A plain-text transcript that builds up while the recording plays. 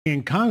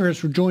In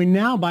Congress, we're joined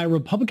now by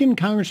Republican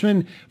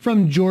Congressman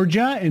from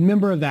Georgia and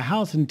member of the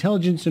House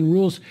Intelligence and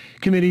Rules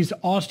Committee's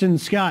Austin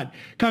Scott.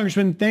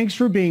 Congressman, thanks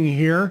for being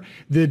here.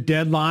 The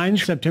deadline,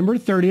 September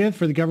 30th,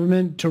 for the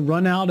government to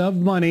run out of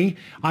money.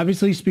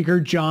 Obviously,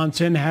 Speaker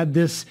Johnson had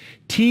this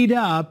teed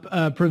up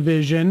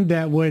provision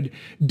that would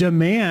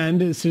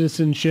demand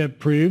citizenship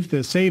proof,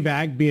 the SAVE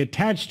Act, be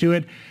attached to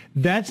it.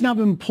 That's now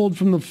been pulled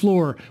from the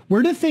floor.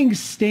 Where do things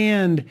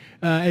stand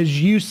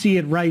as you see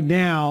it right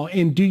now?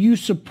 And do you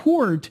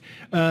support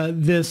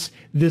this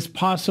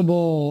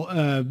possible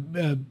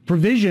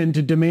provision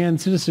to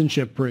demand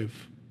citizenship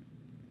proof?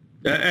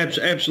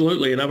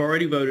 Absolutely, and I've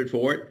already voted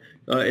for it.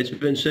 It's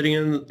been sitting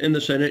in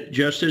the Senate,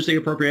 just as the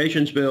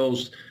appropriations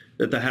bills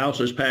that the House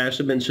has passed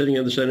have been sitting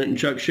in the Senate, and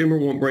Chuck Schumer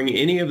won't bring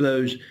any of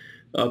those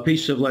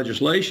pieces of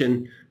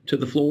legislation to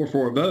the floor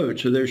for a vote.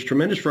 So there's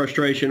tremendous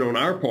frustration on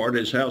our part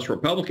as House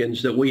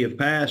Republicans that we have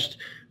passed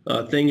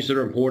things that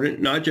are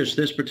important, not just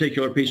this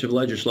particular piece of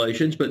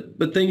legislation,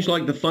 but things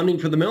like the funding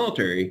for the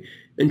military.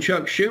 And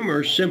Chuck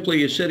Schumer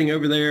simply is sitting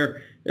over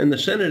there in the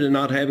Senate and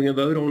not having a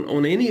vote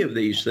on any of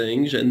these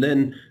things, and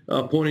then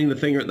pointing the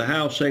finger at the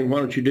House saying, why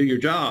don't you do your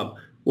job?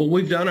 Well,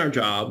 we've done our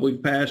job.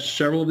 We've passed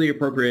several of the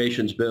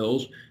appropriations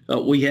bills.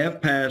 We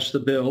have passed the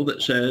bill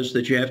that says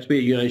that you have to be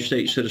a United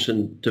States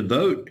citizen to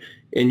vote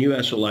in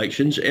U.S.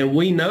 elections. And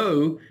we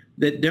know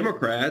that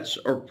Democrats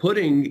are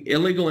putting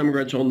illegal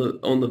immigrants on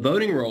the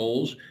voting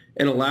rolls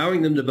and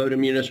allowing them to vote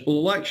in municipal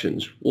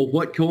elections. Well,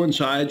 what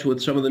coincides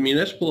with some of the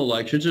municipal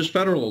elections is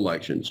federal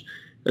elections.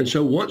 And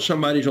so once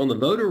somebody's on the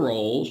voter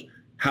rolls,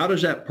 how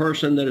does that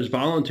person that is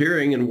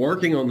volunteering and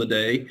working on the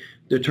day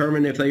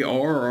determine if they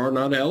are or are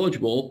not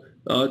eligible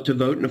to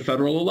vote in a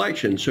federal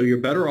election? So you're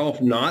better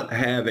off not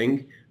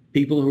having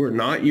people who are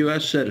not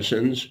U.S.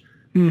 citizens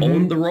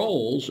on the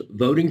rolls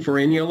voting for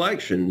any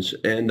elections.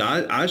 And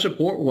I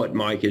support what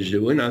Mike is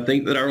doing. I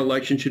think that our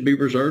election should be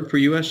reserved for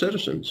U.S.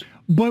 citizens.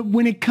 But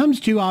when it comes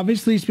to,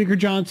 obviously, Speaker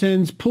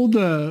Johnson's pulled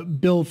the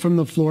bill from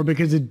the floor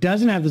because it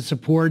doesn't have the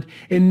support.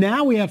 And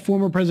now we have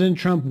former President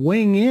Trump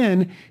weighing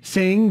in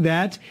saying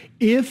that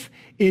if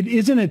it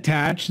isn't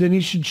attached, then he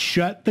should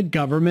shut the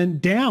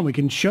government down. We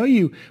can show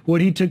you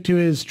what he took to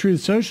his Truth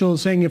Social,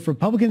 saying if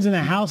Republicans in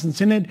the House and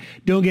Senate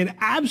don't get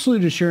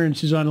absolute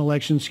assurances on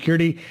election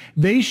security,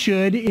 they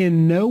should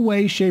in no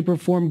way, shape, or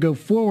form go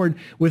forward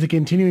with a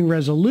continuing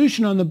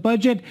resolution on the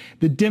budget.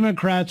 The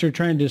Democrats are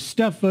trying to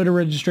stuff voter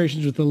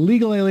registrations with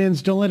illegal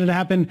aliens. Don't let it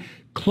happen.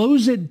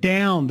 Close it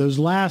down. Those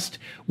last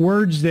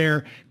words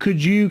there.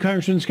 Could you,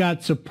 Congressman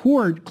Scott,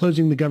 support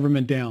closing the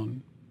government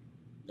down?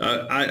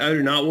 I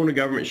do not want a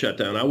government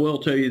shutdown. I will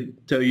tell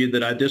you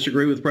that I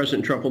disagree with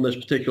President Trump on this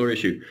particular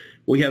issue.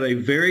 We have a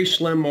very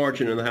slim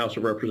margin in the House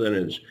of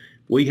Representatives.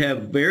 We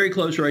have very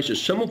close races,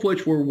 some of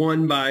which were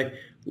won by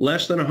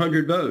less than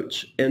 100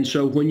 votes. And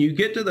so when you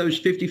get to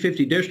those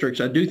 50-50 districts,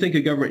 I do think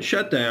a government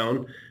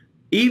shutdown,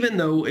 even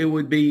though it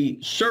would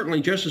be certainly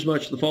just as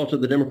much the fault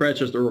of the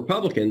Democrats as the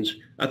Republicans,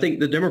 I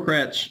think the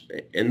Democrats,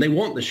 and they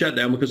want the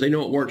shutdown because they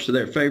know it works to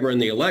their favor in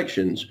the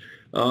elections,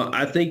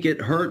 I think it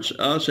hurts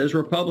us as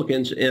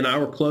Republicans in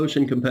our close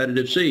and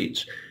competitive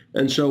seats.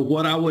 And so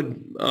what I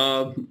would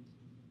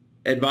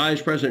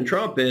advise President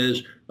Trump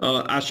is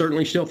I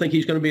certainly still think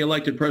he's going to be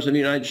elected president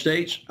of the United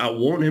States. I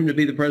want him to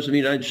be the president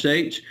of the United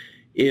States.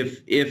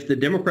 If the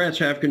Democrats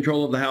have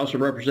control of the House of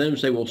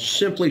Representatives, they will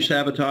simply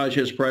sabotage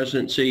his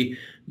presidency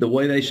the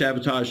way they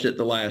sabotaged it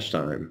the last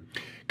time.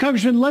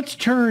 Congressman, let's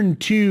turn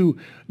to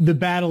the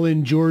battle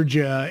in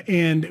Georgia.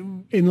 And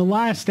in the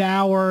last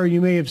hour, you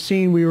may have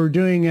seen we were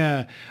doing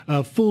a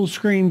full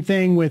screen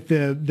thing with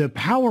the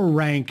power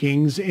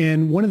rankings.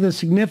 And one of the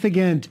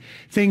significant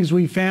things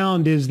we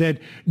found is that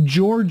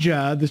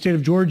Georgia, the state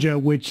of Georgia,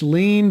 which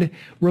leaned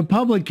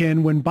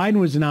Republican when Biden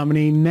was the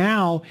nominee,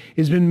 now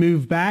has been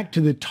moved back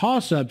to the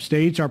toss-up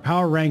states. Our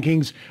power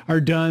rankings are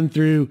done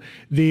through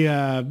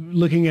the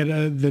looking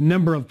at the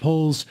number of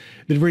polls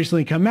that have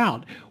recently come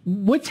out.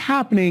 What's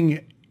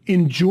happening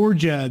in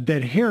Georgia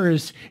that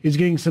Harris is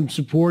getting some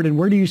support, and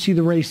where do you see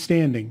the race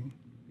standing?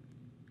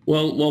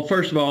 Well,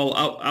 first of all,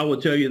 I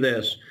will tell you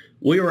this.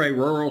 We are a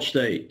rural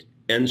state,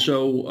 and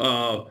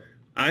so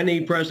I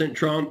need President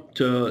Trump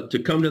to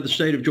come to the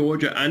state of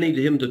Georgia. I need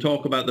him to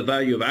talk about the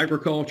value of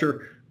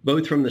agriculture,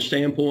 both from the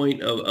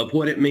standpoint of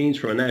what it means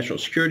from a national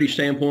security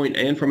standpoint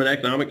and from an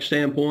economic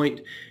standpoint.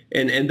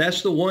 And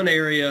that's the one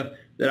area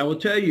that I will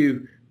tell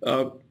you,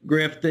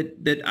 Griff,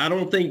 that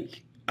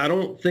I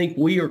don't think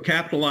we are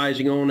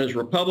capitalizing on as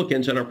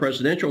Republicans in our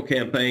presidential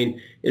campaign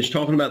is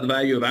talking about the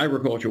value of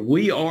agriculture.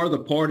 We are the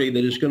party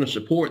that is going to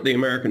support the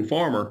American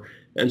farmer.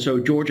 And so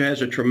Georgia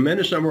has a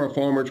tremendous number of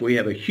farmers. We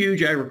have a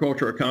huge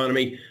agriculture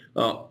economy.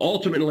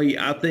 Ultimately,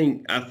 I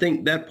think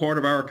that part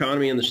of our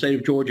economy in the state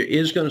of Georgia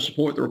is going to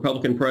support the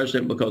Republican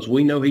president because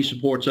we know he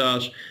supports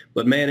us.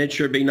 But, man, it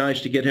sure be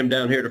nice to get him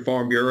down here to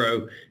Farm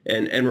Bureau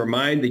and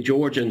remind the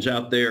Georgians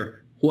out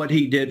there what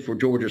he did for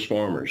Georgia's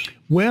farmers.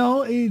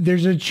 Well,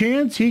 there's a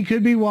chance he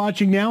could be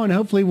watching now, and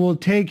hopefully we'll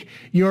take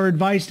your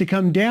advice to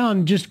come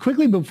down. Just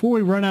quickly before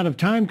we run out of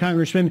time,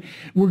 Congressman,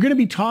 we're going to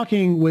be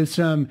talking with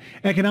some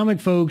economic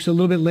folks a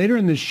little bit later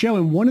in the show,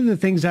 and one of the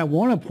things I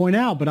want to point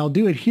out, but I'll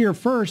do it here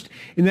first,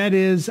 and that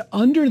is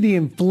under the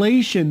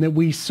inflation that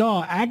we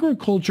saw,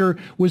 agriculture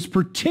was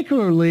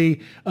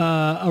particularly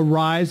a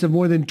rise of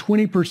more than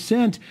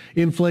 20%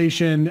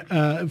 inflation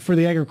for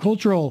the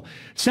agricultural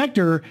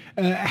sector.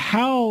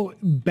 How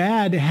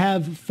bad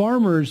have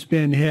farmers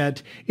been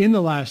hit in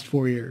the last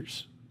 4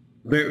 years?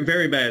 Very,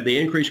 very bad. The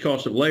increased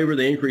cost of labor,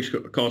 the increased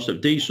cost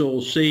of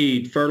diesel,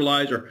 seed,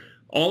 fertilizer,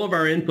 all of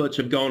our inputs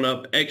have gone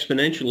up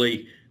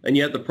exponentially, and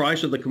yet the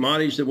price of the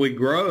commodities that we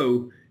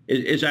grow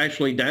is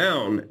actually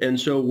down. And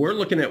so we're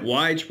looking at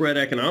widespread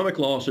economic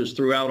losses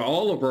throughout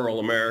all of rural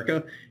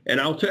America. And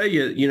I'll tell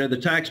you, the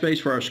tax base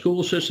for our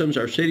school systems,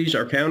 our cities,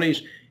 our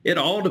counties, it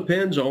all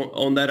depends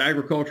on that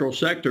agricultural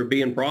sector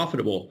being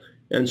profitable.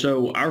 And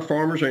so our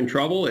farmers are in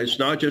trouble. It's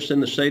not just in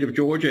the state of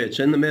Georgia. It's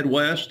in the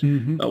Midwest.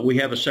 We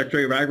have a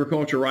Secretary of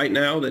Agriculture right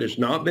now that has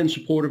not been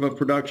supportive of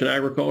production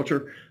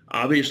agriculture.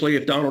 Obviously,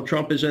 if Donald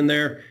Trump is in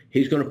there,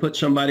 he's going to put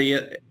somebody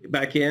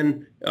back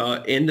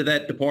into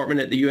that department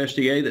at the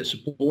USDA that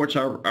supports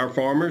our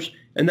farmers.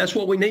 And that's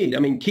what we need. I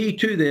mean, key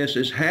to this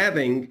is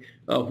having,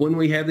 when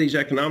we have these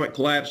economic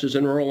collapses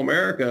in rural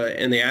America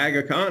and the ag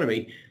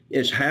economy,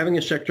 is having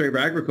a Secretary of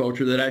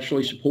Agriculture that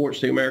actually supports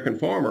the American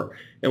farmer.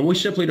 And we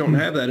simply don't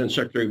have that in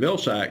Secretary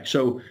Vilsack.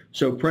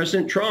 So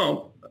President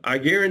Trump, I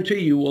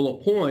guarantee you, will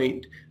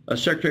appoint a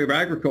Secretary of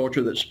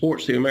Agriculture that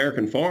supports the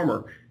American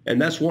farmer.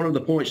 And that's one of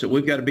the points that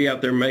we've got to be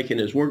out there making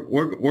is we're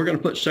going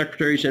to put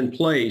secretaries in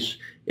place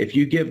if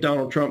you give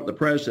Donald Trump the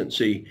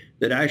presidency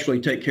that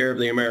actually take care of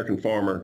the American farmer.